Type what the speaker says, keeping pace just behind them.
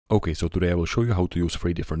Okay, so today I will show you how to use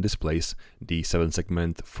 3 different displays: the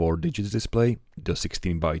 7-segment 4 digits display, the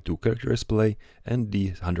 16:2 character display, and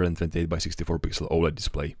the 128:64 pixel OLED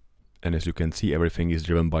display. And as you can see, everything is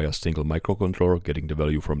driven by a single microcontroller getting the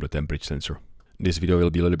value from the temperature sensor. This video will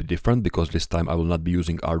be a little bit different because this time I will not be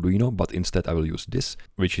using Arduino, but instead I will use this,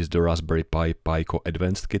 which is the Raspberry Pi Pico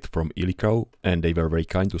Advanced Kit from Elecrow, and they were very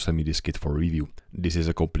kind to send me this kit for review. This is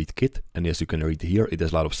a complete kit, and as you can read here, it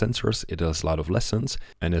has a lot of sensors, it has a lot of lessons,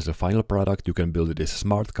 and as a final product you can build this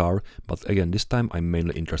smart car, but again this time I'm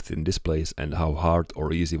mainly interested in displays and how hard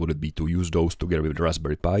or easy would it be to use those together with the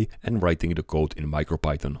Raspberry Pi and writing the code in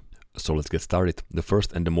Micropython. So let's get started. The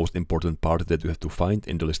first and the most important part that you have to find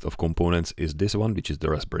in the list of components is this one, which is the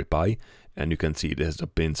Raspberry Pi, and you can see it has the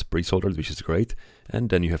pins pre-soldered, which is great, and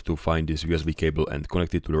then you have to find this USB cable and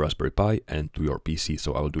connect it to the Raspberry Pi and to your PC,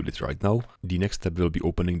 so I will do this right now. The next step will be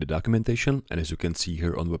opening the documentation, and as you can see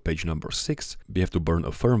here on web page number 6, we have to burn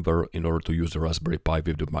a firmware in order to use the Raspberry Pi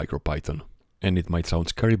with the Micropython. And it might sound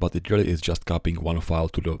scary, but it really is just copying one file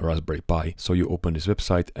to the Raspberry Pi. So you open this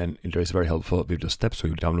website and it is very helpful with the steps. So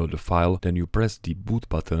you download the file, then you press the boot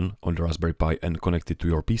button on the Raspberry Pi and connect it to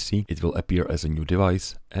your PC. It will appear as a new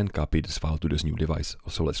device and copy this file to this new device.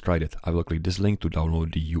 So let's try that. I will click this link to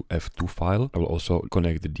download the UF2 file. I will also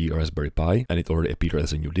connect the Raspberry Pi and it already appeared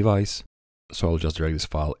as a new device. So I'll just drag this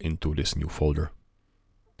file into this new folder.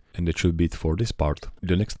 And that should be it for this part.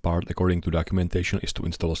 The next part, according to documentation, is to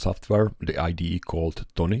install a software, the IDE called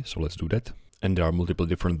Tony, so let's do that. And there are multiple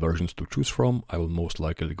different versions to choose from. I will most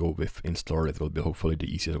likely go with installer, it will be hopefully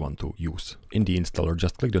the easiest one to use. In the installer,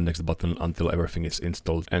 just click the next button until everything is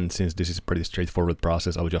installed. And since this is a pretty straightforward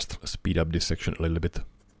process, I'll just speed up this section a little bit.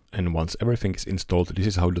 And once everything is installed, this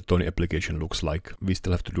is how the Tony application looks like. We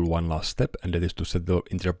still have to do one last step, and that is to set the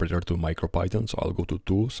interpreter to Micropython. So I'll go to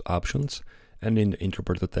Tools, Options, and in the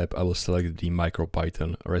Interpreter tab, I will select the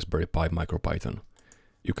Micropython, Raspberry Pi Micropython.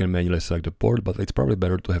 You can manually select the port, but it's probably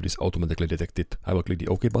better to have this automatically detected. I will click the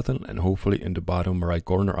OK button, and hopefully in the bottom right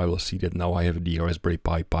corner I will see that now I have the Raspberry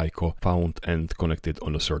Pi Pico found and connected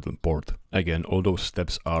on a certain port. Again, all those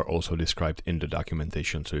steps are also described in the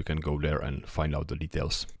documentation, so you can go there and find out the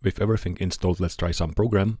details. With everything installed, let's try some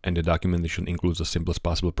program, and the documentation includes the simplest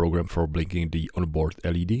possible program for blinking the onboard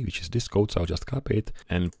LED, which is this code, so I'll just copy it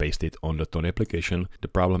and paste it on the Tony application. The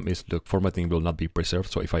problem is the formatting will not be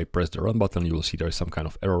preserved, so if I press the run button, you will see there is some kind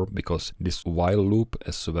of error because this while loop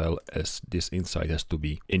as well as this inside has to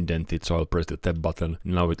be indented. So I'll press the tab button.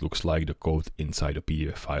 Now it looks like the code inside a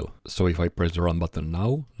PDF file. So if I press the run button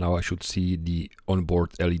now I should see the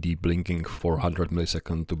onboard LED blinking for 100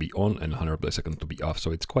 milliseconds to be on and 100 milliseconds to be off.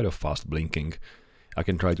 So it's quite a fast blinking. I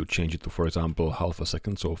can try to change it to, for example, half a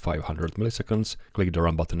second, so 500 milliseconds. Click the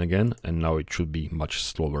run button again, and now it should be much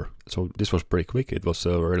slower. So this was pretty quick. It was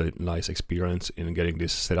a really nice experience in getting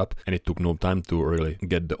this set up, and it took no time to really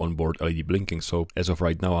get the onboard LED blinking. So as of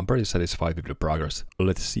right now, I'm pretty satisfied with the progress.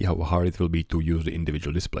 Let's see how hard it will be to use the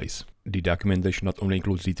individual displays. The documentation not only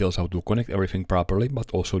includes details how to connect everything properly, but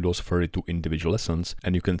also those 32 individual lessons.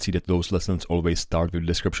 And you can see that those lessons always start with a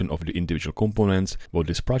description of the individual components, what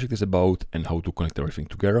this project is about, and how to connect everything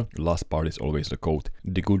together. The last part is always the code.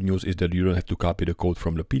 The good news is that you don't have to copy the code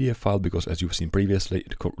from the PDF file, because as you've seen previously,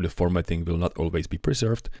 the formatting will not always be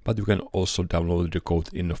preserved, but you can also download the code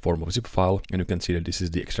in the form of zip file, and you can see that this is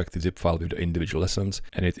the extracted zip file with the individual lessons,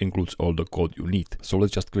 and it includes all the code you need. So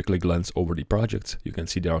let's just quickly glance over the projects. You can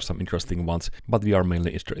see there are some interesting ones, but we are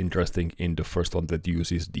mainly interested in the first one that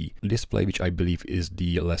uses the display, which I believe is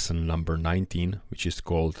the lesson number 19, which is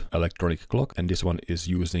called Electronic Clock, and this one is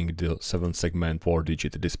using the 7-segment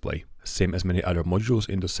 4-digit display. Same as many other modules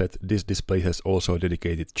in the set, this display has also a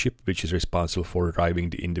dedicated chip which is responsible for driving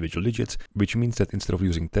the individual digits, which means that instead of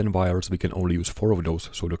using 10 wires, we can only use 4 of those,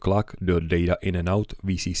 so the clock, the data in and out,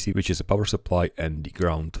 VCC, which is a power supply, and the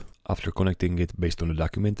ground. After connecting it based on the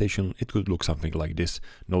documentation, it could look something like this.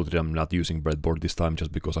 Note that I'm not using breadboard this time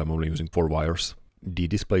just because I'm only using 4 wires. The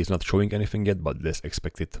display is not showing anything yet, but that's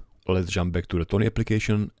expected. Let's jump back to the Tony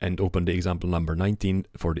application and open the example number 19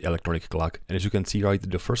 for the electronic clock. And as you can see, right,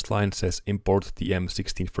 the first line says import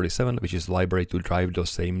TM1637, which is library to drive the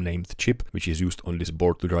same named chip, which is used on this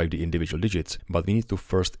board to drive the individual digits. But we need to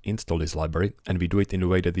first install this library, and we do it in a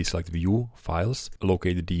way that we select View, Files,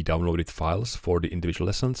 locate the downloaded files for the individual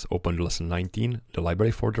lessons, open the lesson 19, the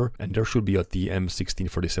library folder, and there should be a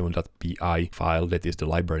TM1637.py file that is the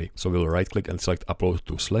library. So we'll right click and select upload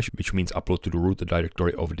to slash, which means upload to the root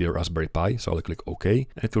directory of the the Raspberry Pi, so I'll click OK,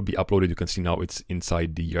 and it will be uploaded. You can see now it's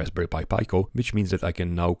inside the Raspberry Pi Pico, which means that I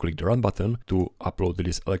can now click the run button to upload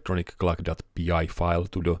this electronic clock.py file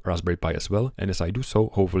to the Raspberry Pi as well, and as I do so,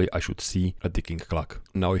 hopefully I should see a ticking clock.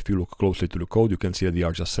 Now if you look closely to the code, you can see that we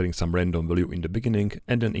are just setting some random value in the beginning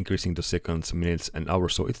and then increasing the seconds, minutes and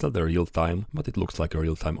hours, so it's not a real time, but it looks like a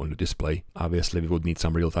real time on the display. Obviously we would need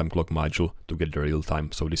some real time clock module to get the real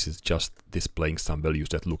time, so this is just displaying some values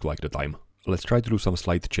that look like the time. Let's try to do some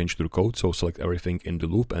slight change to the code, so select everything in the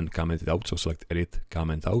loop and comment it out, so select edit,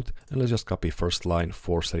 comment out, and let's just copy first line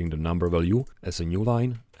for setting the number value as a new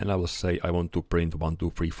line, and I will say I want to print 1, 2,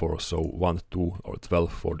 3, 4, so 1, 2 or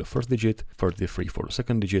 12 for the first digit, 33 for the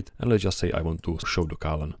second digit, and let's just say I want to show the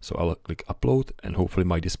colon. So I'll click upload, and hopefully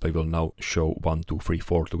my display will now show 1, 2, 3,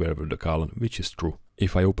 4 together with the colon, which is true.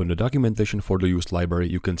 If I open the documentation for the used library,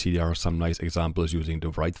 you can see there are some nice examples using the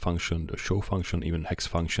write function, the show function, even hex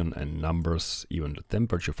function and numbers, even the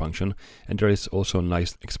temperature function. And there is also a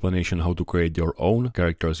nice explanation how to create your own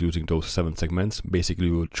characters using those 7 segments. Basically,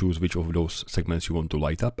 you will choose which of those segments you want to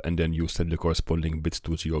light up, and then you set the corresponding bits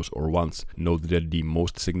to zeros or ones. Note that the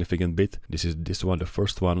most significant bit, this is this one, the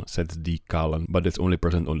first one, sets the colon, but it's only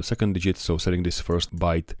present on the second digit, so setting this first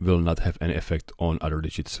byte will not have any effect on other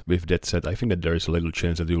digits. With that said, I think that there is a little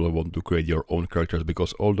chance that you will want to create your own characters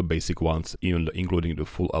because all the basic ones, even including the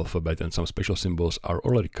full alphabet and some special symbols, are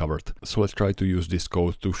already covered. So let's try to use this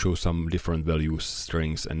code to show some different values,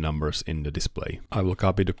 strings and numbers in the display. I will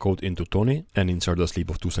copy the code into Tony and insert a sleep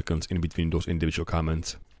of 2 seconds in between those individual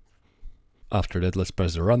comments. After that, let's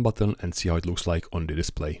press the run button and see how it looks like on the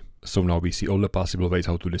display. So now we see all the possible ways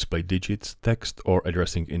how to display digits, text, or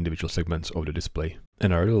addressing individual segments of the display.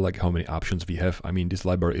 And I really like how many options we have. I mean, this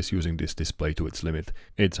library is using this display to its limit.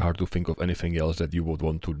 It's hard to think of anything else that you would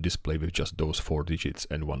want to display with just those 4 digits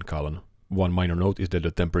and 1 colon. One minor note is that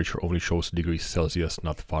the temperature only shows degrees Celsius,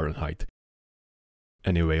 not Fahrenheit.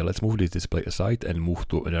 Anyway, let's move this display aside and move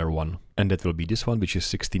to another one. And that will be this one, which is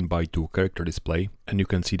 16 by 2 character display. And you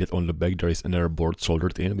can see that on the back there is another board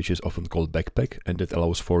soldered in, which is often called backpack, and that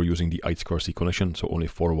allows for using the I2C connection, so only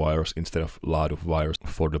 4 wires instead of a lot of wires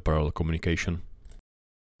for the parallel communication.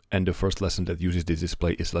 And the first lesson that uses this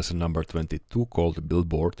display is lesson number 22, called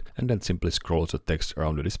Billboard, and then simply scrolls the text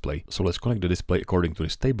around the display. So let's connect the display according to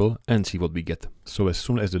this table and see what we get. So as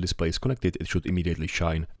soon as the display is connected, it should immediately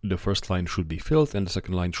shine. The first line should be filled and the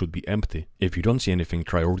second line should be empty. If you don't see anything,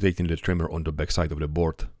 try rotating the trimmer on the back side of the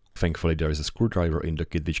board. Thankfully there is a screwdriver in the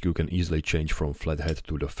kit which you can easily change from flat head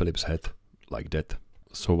to the Phillips head, like that.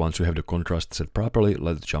 So once you have the contrast set properly,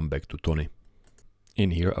 let's jump back to Tony.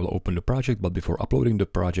 In here I'll open the project, but before uploading the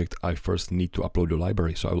project I first need to upload the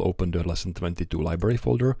library, so I'll open the lesson 22 library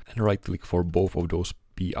folder and right click for both of those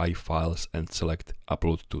PI files and select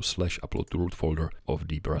upload to /upload to root folder of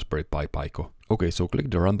the Raspberry Pi Pico. Okay, so click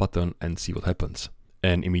the run button and see what happens.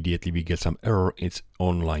 And immediately we get some error. It's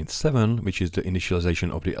on line 7, which is the initialization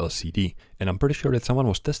of the LCD. And I'm pretty sure that someone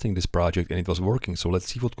was testing this project and it was working, so let's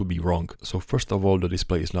see what could be wrong. So first of all, the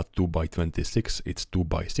display is not 2 by 26, it's 2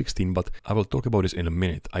 by 16, but I will talk about this in a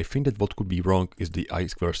minute. I think that what could be wrong is the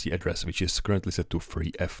I2C address, which is currently set to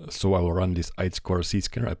 3F. So I will run this I2C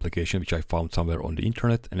scanner application, which I found somewhere on the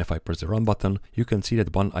internet, and if I press the run button, you can see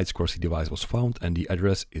that one I2C device was found and the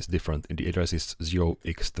address is different, and the address is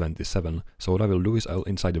 0x27. So what I will do is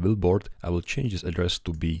inside the billboard, I will change this address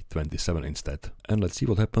to be 27 instead. And let's see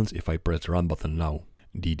what happens if I press the run button now.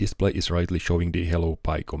 The display is rightly showing the Hello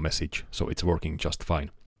Pico message, so it's working just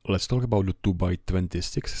fine. Let's talk about the 2 by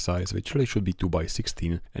 26 size, which really should be 2 by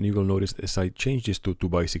 16, and you will notice as I change this to 2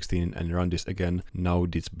 by 16 and run this again, now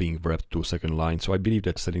it's being wrapped to second line, so I believe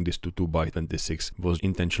that setting this to 2 by 26 was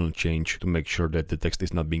intentional change to make sure that the text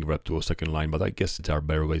is not being wrapped to a second line, but I guess there are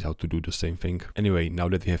better ways how to do the same thing. Anyway, now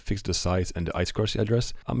that we have fixed the size and the I2C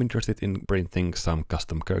address, I'm interested in printing some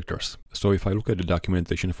custom characters. So if I look at the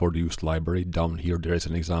documentation for the used library, down here there is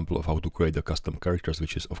an example of how to create the custom characters,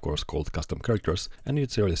 which is of course called custom characters, and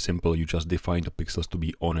it's really simple. You just define the pixels to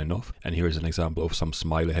be on and off, and here is an example of some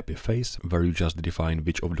smiley happy face where you just define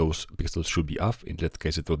which of those pixels should be off. In that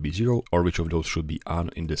case it will be 0, or which of those should be on.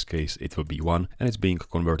 In this case it will be 1, and it's being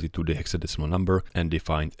converted to the hexadecimal number and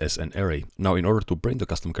defined as an array. Now in order to print the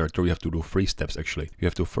custom character you have to do 3 steps actually. You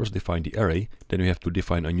have to first define the array, then you have to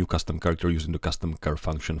define a new custom character using the custom char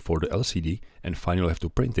function for the LCD, and finally you have to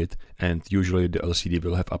print it, and usually the LCD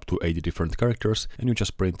will have up to 80 different characters, and you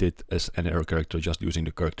just print it as an error character just using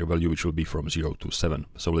the character value, which will be from 0 to 7.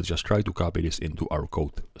 So let's just try to copy this into our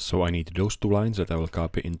code. So I need those 2 lines that I will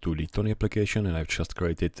copy into the Tony application, and I've just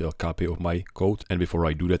created a copy of my code, and before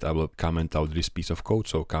I do that I will comment out this piece of code,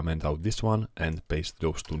 so comment out this one and paste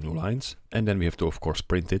those 2 new lines, and then we have to of course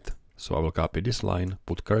print it. So I will copy this line,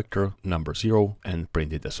 put character number 0 and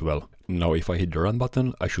print it as well. Now if I hit the run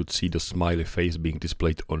button, I should see the smiley face being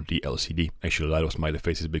displayed on the LCD. Actually a lot of smiley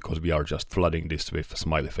faces because we are just flooding this with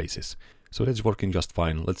smiley faces. So that's working just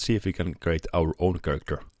fine. Let's see if we can create our own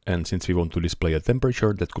character. And since we want to display a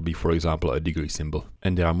temperature, that could be for example a degree symbol.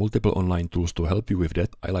 And there are multiple online tools to help you with that.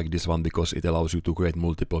 I like this one because it allows you to create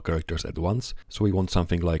multiple characters at once. So we want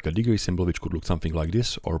something like a degree symbol which could look something like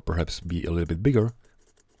this, or perhaps be a little bit bigger,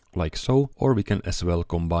 like so. Or we can as well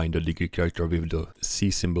combine the degree character with the C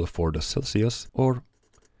symbol for the Celsius, or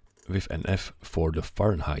with an F for the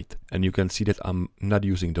Fahrenheit. And you can see that I'm not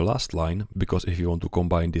using the last line, because if you want to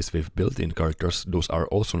combine this with built-in characters, those are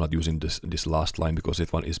also not using this last line, because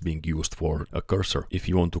that one is being used for a cursor. If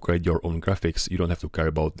you want to create your own graphics, you don't have to care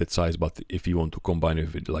about that size, but if you want to combine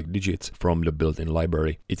it with like digits from the built-in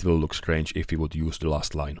library, it will look strange if you would use the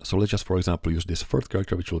last line. So let's just for example use this third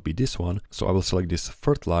character, which will be this one. So I will select this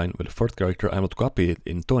third line with the third character. I will copy it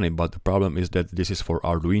in Tony, but the problem is that this is for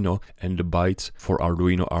Arduino and the bytes for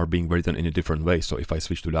Arduino are being written in a different way. So if I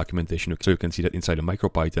switch to documentation, so you can see that inside the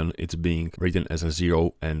Micropython it's being written as a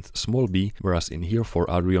 0 and small b, whereas in here for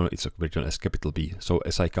Arduino it's written as capital B. So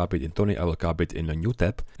as I copy it in Tony, I will copy it in a new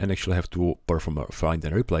tab and actually have to perform a find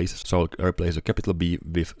and replace. So I'll replace the capital B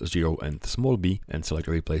with 0 and small b and select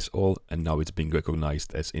replace all, and now it's being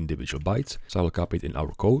recognized as individual bytes. So I will copy it in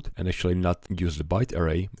our code and actually not use the byte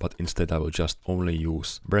array, but instead I will just only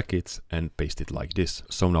use brackets and paste it like this.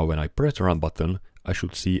 So now when I press the run button, I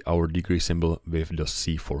should see our degree symbol with the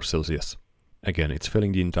C for Celsius. Again, it's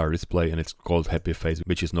filling the entire display and it's called happy face,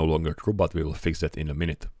 which is no longer true, but we will fix that in a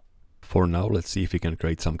minute. For now, let's see if we can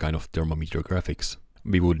create some kind of thermometer graphics.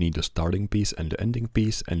 We would need the starting piece and the ending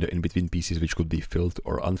piece and the in-between pieces which could be filled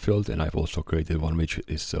or unfilled, and I've also created one which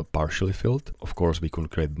is partially filled. Of course, we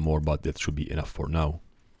could create more, but that should be enough for now.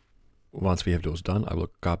 Once we have those done, I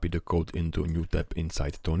will copy the code into a new tab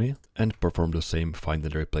inside Tony and perform the same find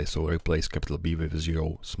and replace. So replace capital B with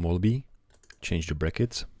 0 small b, change the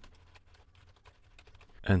brackets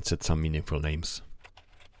and set some meaningful names.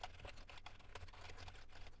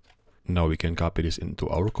 Now we can copy this into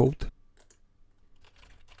our code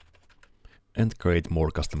and create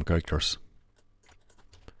more custom characters.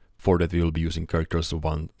 For that we will be using characters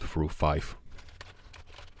 1 through 5.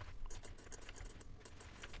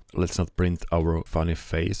 Let's not print our funny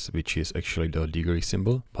face, which is actually the degree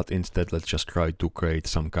symbol, but instead let's just try to create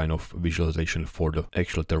some kind of visualization for the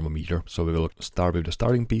actual thermometer. So we will start with the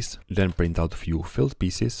starting piece, then print out a few filled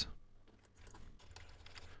pieces,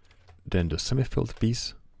 then the semi-filled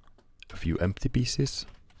piece, a few empty pieces,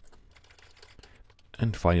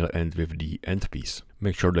 and finally end with the end piece.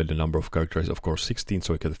 Make sure that the number of characters is of course 16,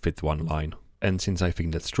 so it can fit one line. And since I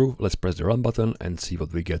think that's true, let's press the run button and see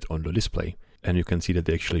what we get on the display. And you can see that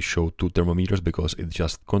they actually show 2 thermometers because it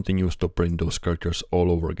just continues to print those characters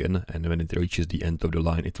all over again, and when it reaches the end of the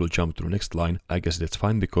line it will jump to the next line. I guess that's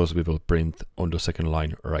fine because we will print on the second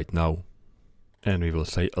line right now. And we will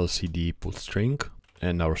say LCD put string,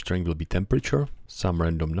 and our string will be temperature, some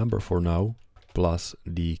random number for now, plus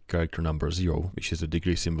the character number 0, which is the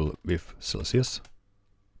degree symbol with Celsius.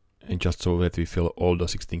 And just so that we fill all the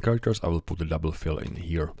 16 characters, I will put a double fill in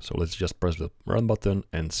here. So let's just press the run button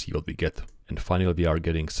and see what we get. And finally we are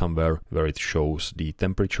getting somewhere where it shows the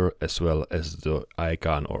temperature as well as the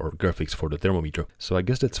icon or graphics for the thermometer. So I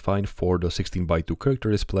guess that's fine for the 16:2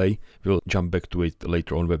 character display. We'll jump back to it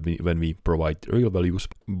later on when we provide real values.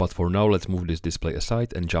 But for now let's move this display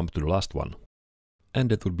aside and jump to the last one. And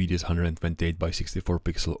that would be this 128x64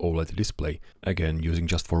 pixel OLED display, again using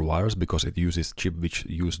just 4 wires because it uses chip which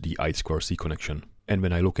use the I2C connection. And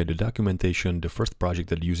when I look at the documentation, the first project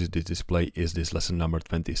that uses this display is this lesson number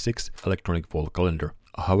 26, electronic wall calendar.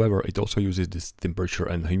 However, it also uses this temperature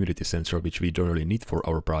and humidity sensor which we don't really need for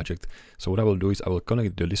our project. So what I will do is I will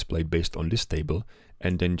connect the display based on this table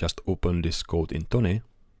and then just open this code in Tony,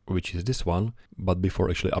 which is this one, but before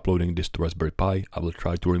actually uploading this to Raspberry Pi, I will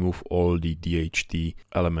try to remove all the DHT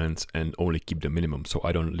elements and only keep the minimum. So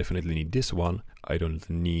I don't definitely need this one, I don't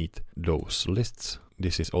need those lists.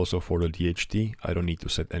 This is also for the DHT, I don't need to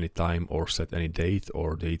set any time or set any date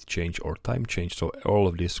or date change or time change, so all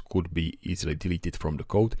of this could be easily deleted from the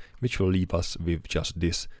code, which will leave us with just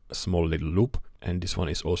this small little loop. And this one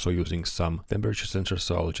is also using some temperature sensor,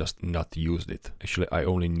 so I'll just not use it. Actually, I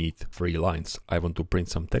only need 3 lines. I want to print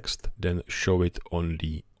some text, then show it on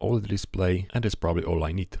the OLED display, and that's probably all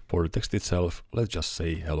I need. For the text itself, let's just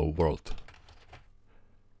say hello world.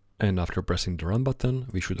 And after pressing the run button,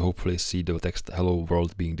 we should hopefully see the text hello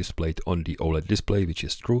world being displayed on the OLED display, which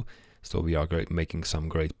is true. So we are making some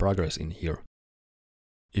great progress in here.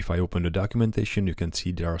 If I open the documentation, you can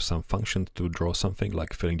see there are some functions to draw something,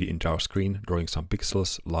 like filling the entire screen, drawing some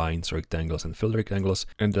pixels, lines, rectangles, and filled rectangles.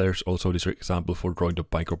 And there's also this example for drawing the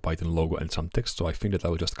Micropython logo and some text. So I think that I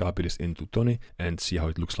will just copy this into Tony and see how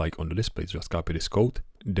it looks like on the display. Just copy this code,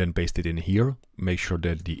 then paste it in here. Make sure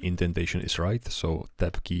that the indentation is right. So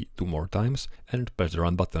tab key 2 more times and press the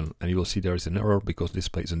run button. And you will see there is an error because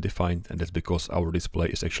display isn't defined. And that's because our display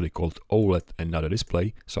is actually called OLED and not a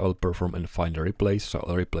display. So I'll perform and find a replace. So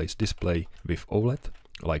I'll replace display with OLED,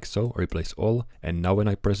 like so, replace all. And now when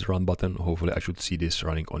I press the run button, hopefully I should see this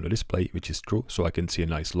running on the display, which is true. So I can see a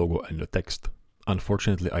nice logo and the text.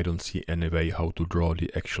 Unfortunately, I don't see any way how to draw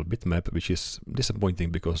the actual bitmap, which is disappointing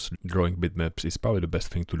because drawing bitmaps is probably the best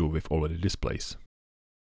thing to do with OLED displays.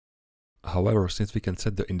 However, since we can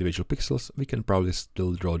set the individual pixels, we can probably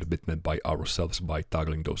still draw the bitmap by ourselves by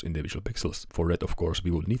toggling those individual pixels. For that, of course,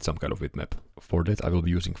 we would need some kind of bitmap. For that, I will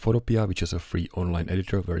be using Photopea, which is a free online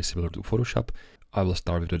editor very similar to Photoshop. I will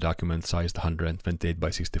start with the document sized 128 by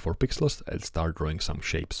 64 pixels and start drawing some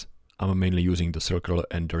shapes. I'm mainly using the circular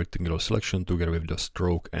and the rectangular selection together with the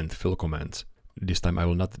stroke and fill commands. This time I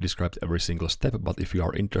will not describe every single step, but if you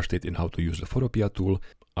are interested in how to use the Photopea tool,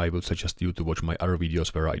 I would suggest you to watch my other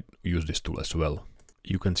videos where I use this tool as well.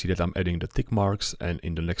 You can see that I'm adding the tick marks, and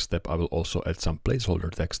in the next step I will also add some placeholder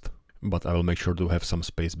text. But I will make sure to have some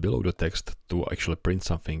space below the text to actually print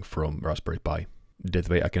something from Raspberry Pi. That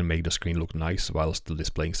way I can make the screen look nice while still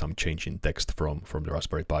displaying some change in text from the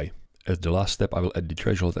Raspberry Pi. As the last step, I will add the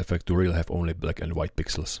threshold effect to really have only black and white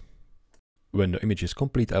pixels. When the image is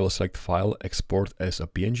complete, I will select File, Export as a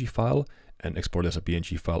PNG file, and export as a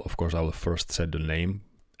PNG file. Of course, I will first set the name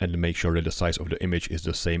and make sure that the size of the image is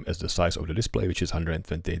the same as the size of the display, which is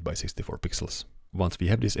 128 by 64 pixels. Once we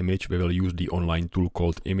have this image, we will use the online tool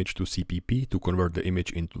called Image to CPP to convert the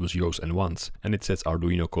image into zeros and ones. And it says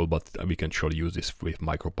Arduino code, but we can surely use this with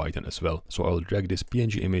Micropython as well. So I will drag this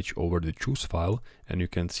PNG image over the choose file, and you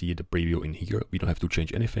can see the preview in here. We don't have to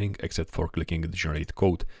change anything except for clicking the generate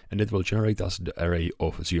code. And it will generate us the array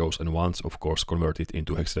of zeros and ones, of course converted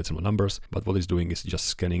into hexadecimal numbers. But what it's doing is just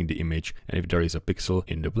scanning the image, and if there is a pixel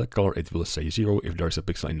in the black color, it will say 0. If there is a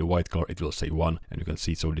pixel in the white color, it will say 1. And you can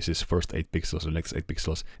see, so this is first 8 pixels, the next 8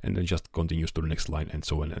 pixels, and then just continues to the next line, and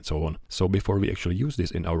so on and so on. So before we actually use this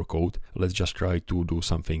in our code, let's just try to do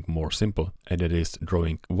something more simple, and that is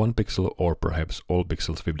drawing one pixel or perhaps all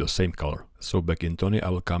pixels with the same color. So back in Tony, I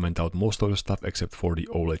will comment out most of the stuff except for the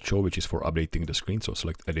OLED show, which is for updating the screen. So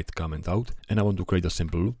select edit, comment out, and I want to create a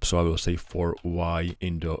simple loop. So I will say for y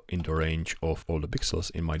in the range of all the pixels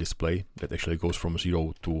in my display, that actually goes from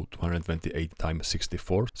 0 to 228 times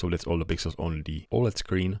 64. So that's all the pixels on the OLED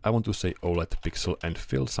screen. I want to say OLED pixel and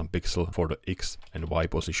fill some pixel for the X and Y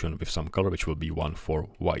position with some color, which will be 1 for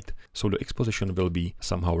white. So the X position will be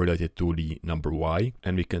somehow related to the number Y,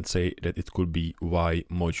 and we can say that it could be Y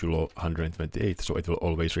modulo 128, so it will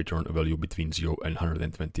always return a value between 0 and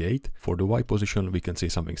 128. For the Y position, we can say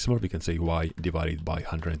something similar. We can say Y divided by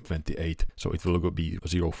 128, so it will be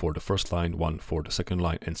 0 for the first line, 1 for the second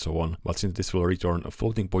line, and so on. But since this will return a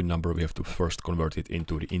floating point number, we have to first convert it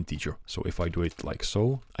into the integer. So if I do it like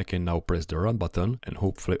so, I can now press the run button, and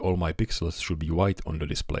hopefully all my pixels should be white on the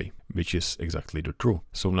display, which is exactly the true.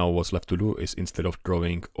 So now what's left to do is, instead of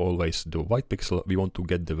drawing always the white pixel, we want to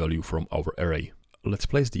get the value from our array. Let's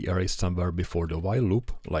place the array somewhere before the while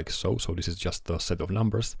loop, like so. So this is just a set of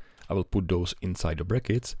numbers. I will put those inside the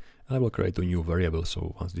brackets, and I will create a new variable.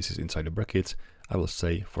 So once this is inside the brackets, I will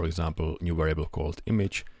say, for example, new variable called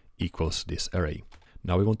image equals this array.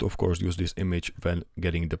 Now we want to, of course, use this image when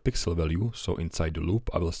getting the pixel value. So inside the loop,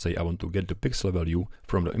 I will say I want to get the pixel value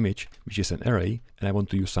from the image, which is an array, and I want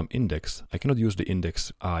to use some index. I cannot use the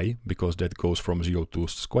index I because that goes from 0 to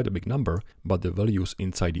quite a big number, but the values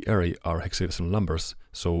inside the array are hexadecimal numbers.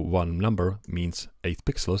 So one number means 8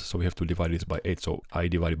 pixels, so we have to divide this by 8. So I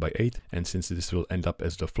divided by 8, and since this will end up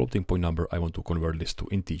as the floating point number, I want to convert this to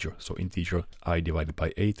integer. So integer I divided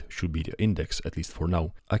by 8 should be the index, at least for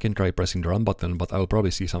now. I can try pressing the run button, but I will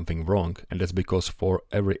probably see something wrong, and that's because for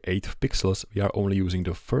every 8 pixels we are only using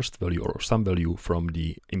the first value or some value from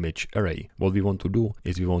the image array. What we want to do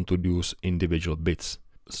is we want to use individual bits.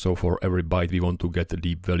 So for every byte we want to get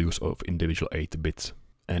the values of individual 8 bits.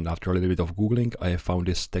 And after a little bit of Googling, I have found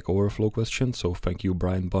this Stack Overflow question. So thank you,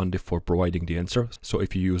 Brian Bundy, for providing the answer. So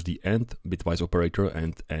if you use the AND bitwise operator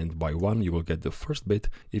and AND by 1, you will get the first bit.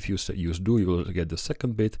 If you use do, you will get the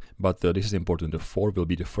second bit. But this is important. The 4 will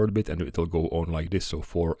be the third bit, and it will go on like this. So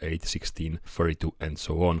 4, 8, 16, 32, and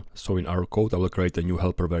so on. So in our code, I will create a new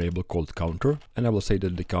helper variable called counter. And I will say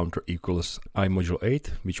that the counter equals I modulo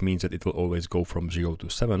 8, which means that it will always go from 0 to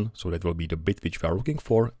 7. So that will be the bit which we are looking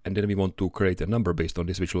for. And then we want to create a number based on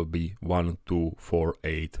this, which will be 1, 2, 4,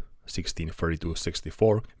 8, 16, 32,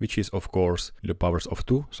 64, which is of course the powers of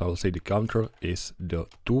 2. So I will say the counter is the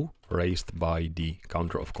 2 raised by the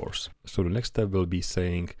counter, of course. So the next step will be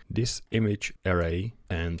saying this image array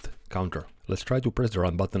and counter. Let's try to press the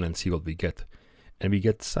run button and see what we get. And we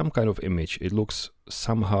get some kind of image. It looks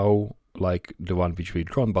somehow like the one which we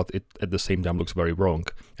drawn, but it at the same time looks very wrong.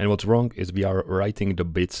 And what's wrong is we are writing the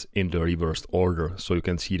bits in the reversed order, so you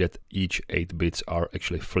can see that each 8 bits are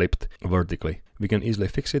actually flipped vertically. We can easily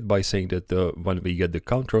fix it by saying that when we get the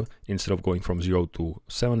counter, instead of going from 0 to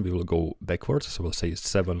 7, we will go backwards. So we'll say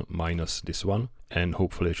 7 minus this one, and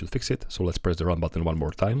hopefully it should fix it. So let's press the run button one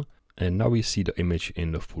more time. And now we see the image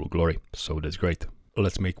in the full glory. So that's great.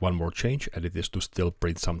 Let's make one more change, edit this to still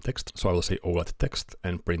print some text. So I will say OLED text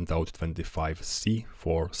and print out 25C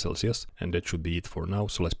for Celsius. And that should be it for now.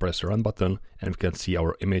 So let's press the run button and we can see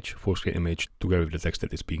our image, full screen image, together with the text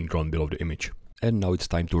that is being drawn below the image. And now it's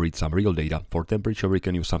time to read some real data. For temperature, we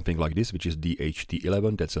can use something like this, which is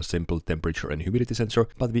DHT11. That's a simple temperature and humidity sensor,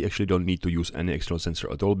 but we actually don't need to use any external sensor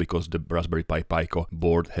at all because the Raspberry Pi Pico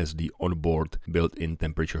board has the onboard built-in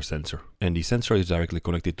temperature sensor. And the sensor is directly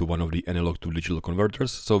connected to one of the analog to digital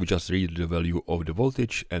converters, so we just read the value of the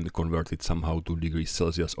voltage and convert it somehow to degrees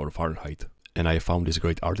Celsius or Fahrenheit. And I found this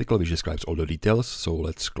great article which describes all the details, so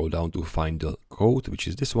let's scroll down to find the code, which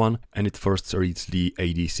is this one. And it first reads the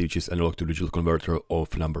ADC, which is analog to digital converter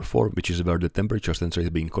of number 4, which is where the temperature sensor is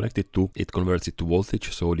being connected to. It converts it to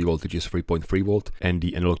voltage, so the voltage is 3.3 volt, and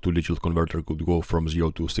the analog to digital converter could go from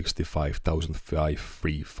 0 to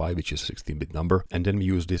 65,535, which is a 16-bit number. And then we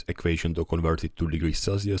use this equation to convert it to degrees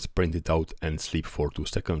Celsius, print it out, and sleep for 2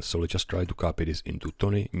 seconds. So let's just try to copy this into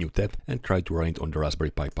Tony, new tab, and try to run it on the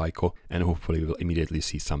Raspberry Pi Pico, and hopefully we will immediately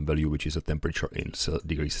see some value, which is a temperature in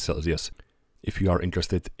degrees Celsius. If you are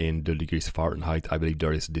interested in the degrees Fahrenheit, I believe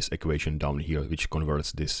there is this equation down here which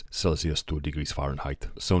converts this Celsius to degrees Fahrenheit.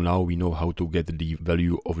 So now we know how to get the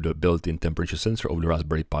value of the built-in temperature sensor of the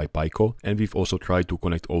Raspberry Pi Pico, and we've also tried to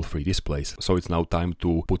connect all 3 displays. So it's now time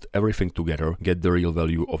to put everything together, get the real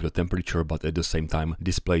value of the temperature, but at the same time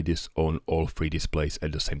display this on all 3 displays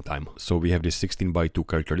at the same time. So we have this 16:2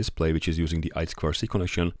 character display which is using the I2C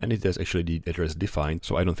connection, and it has actually the address defined,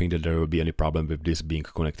 so I don't think that there will be any problem with this being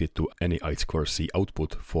connected to any I2C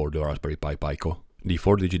output for the Raspberry Pi Pico. The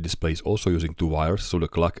 4-digit display is also using 2 wires, so the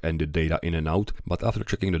clock and the data in and out, but after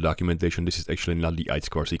checking the documentation, this is actually not the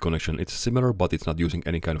I2C connection. It's similar, but it's not using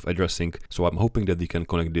any kind of addressing, so I'm hoping that we can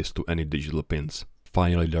connect this to any digital pins.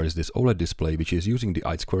 Finally, there is this OLED display which is using the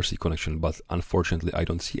I2C connection, but unfortunately I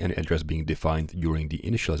don't see any address being defined during the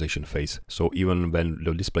initialization phase. So even when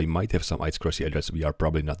the display might have some I2C address, we are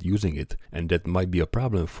probably not using it. And that might be a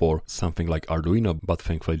problem for something like Arduino, but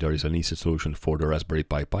thankfully there is an easy solution for the Raspberry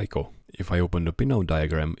Pi Pico. If I open the pinout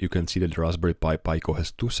diagram, you can see that the Raspberry Pi Pico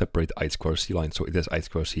has 2 separate I2C lines, so it has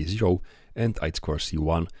I2C 0 and I2C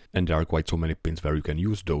 1, and there are quite so many pins where you can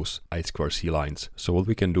use those I2C lines. So what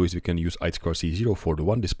we can do is we can use I2C 0 for the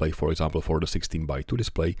one display, for example for the 16:2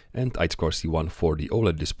 display, and I2C 1 for the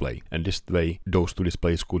OLED display. And this way those 2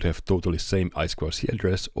 displays could have totally same I2C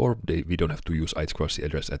address, or we don't have to use I2C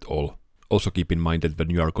address at all. Also keep in mind that when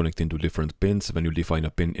you are connecting to different pins, when you define a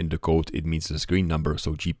pin in the code, it means a screen number,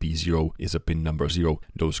 so GP0 is a pin number 0.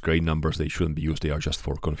 Those gray numbers, they shouldn't be used, they are just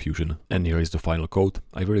for confusion. And here is the final code.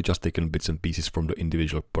 I've really just taken bits and pieces from the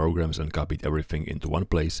individual programs and copied everything into one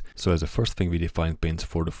place. So as the first thing, we defined pins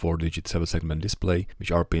for the 4-digit 7-segment display,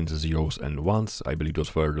 which are pins 0s and 1s. I believe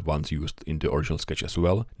those were the ones used in the original sketch as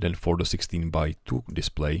well. Then for the 16:2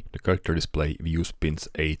 display, the character display, we use pins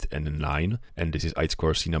 8 and 9, and this is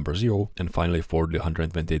I2C number 0. And finally for the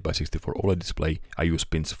 128x64 OLED display, I use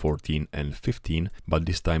pins 14 and 15, but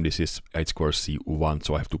this time this is I2C 1,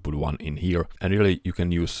 so I have to put 1 in here. And really you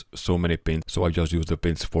can use so many pins, so I just use the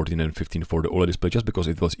pins 14 and 15 for the OLED display just because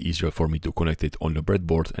it was easier for me to connect it on the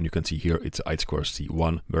breadboard. And you can see here it's I2C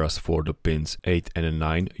 1, whereas for the pins 8 and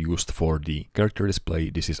 9 used for the character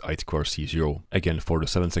display, this is I2C 0. Again, for the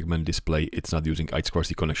 7-segment display, it's not using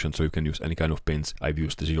I2C connection, so you can use any kind of pins. I've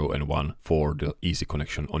used 0 and 1 for the easy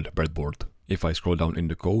connection on the breadboard. If I scroll down in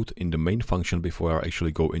the code, in the main function before I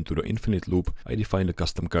actually go into the infinite loop, I define the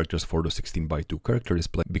custom characters for the 16:2 character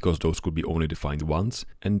display because those could be only defined once,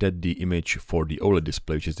 and that the image for the OLED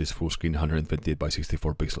display, which is this full screen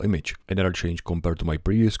 128x64 pixel image. Another change compared to my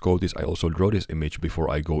previous code is I also draw this image before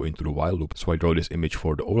I go into the while loop. So I draw this image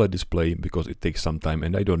for the OLED display because it takes some time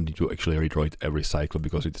and I don't need to actually redraw it every cycle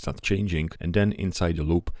because it's not changing. And then inside the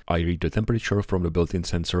loop, I read the temperature from the built-in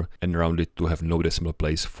sensor and round it to have no decimal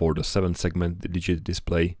place for the 7-segment segment digit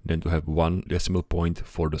display, then to have 1 decimal point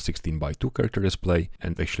for the 16:2 character display,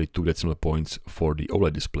 and actually 2 decimal points for the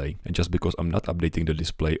OLED display. And just because I'm not updating the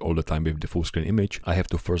display all the time with the full screen image, I have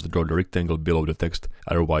to first draw the rectangle below the text,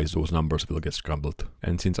 otherwise those numbers will get scrambled.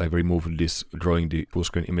 And since I've removed this drawing the full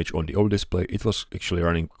screen image on the old display, it was actually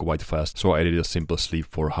running quite fast, so I added a simple sleep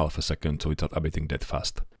for half a second, so it's not updating that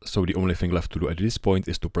fast. So the only thing left to do at this point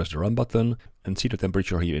is to press the run button and see the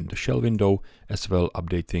temperature here in the shell window, as well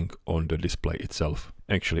updating on the display itself.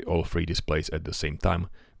 Actually all 3 displays at the same time.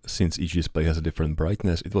 Since each display has a different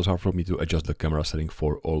brightness, it was hard for me to adjust the camera setting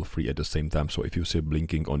for all 3 at the same time, so if you see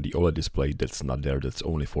blinking on the OLED display, that's not there, that's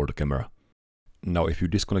only for the camera. Now if you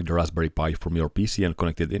disconnect the Raspberry Pi from your PC and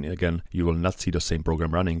connect it in again, you will not see the same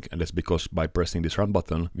program running, and that's because by pressing this run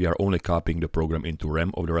button, we are only copying the program into RAM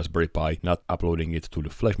of the Raspberry Pi, not uploading it to the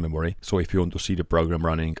flash memory. So if you want to see the program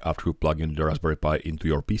running after you plug in the Raspberry Pi into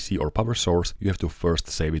your PC or power source, you have to first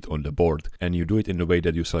save it on the board. And you do it in the way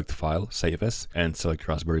that you select File, Save As, and select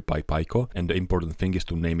Raspberry Pi Pico. And the important thing is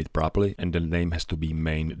to name it properly, and the name has to be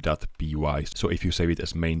main.py. So if you save it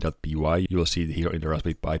as main.py, you will see it here in the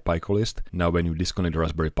Raspberry Pi Pico list. Now when you disconnect the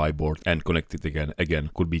Raspberry Pi board and connect it again,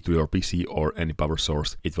 could be to your PC or any power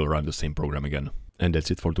source, it will run the same program again. And that's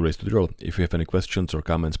it for today's tutorial. If you have any questions or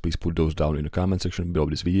comments, please put those down in the comment section below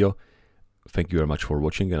this video. Thank you very much for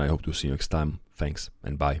watching, and I hope to see you next time. Thanks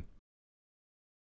and bye.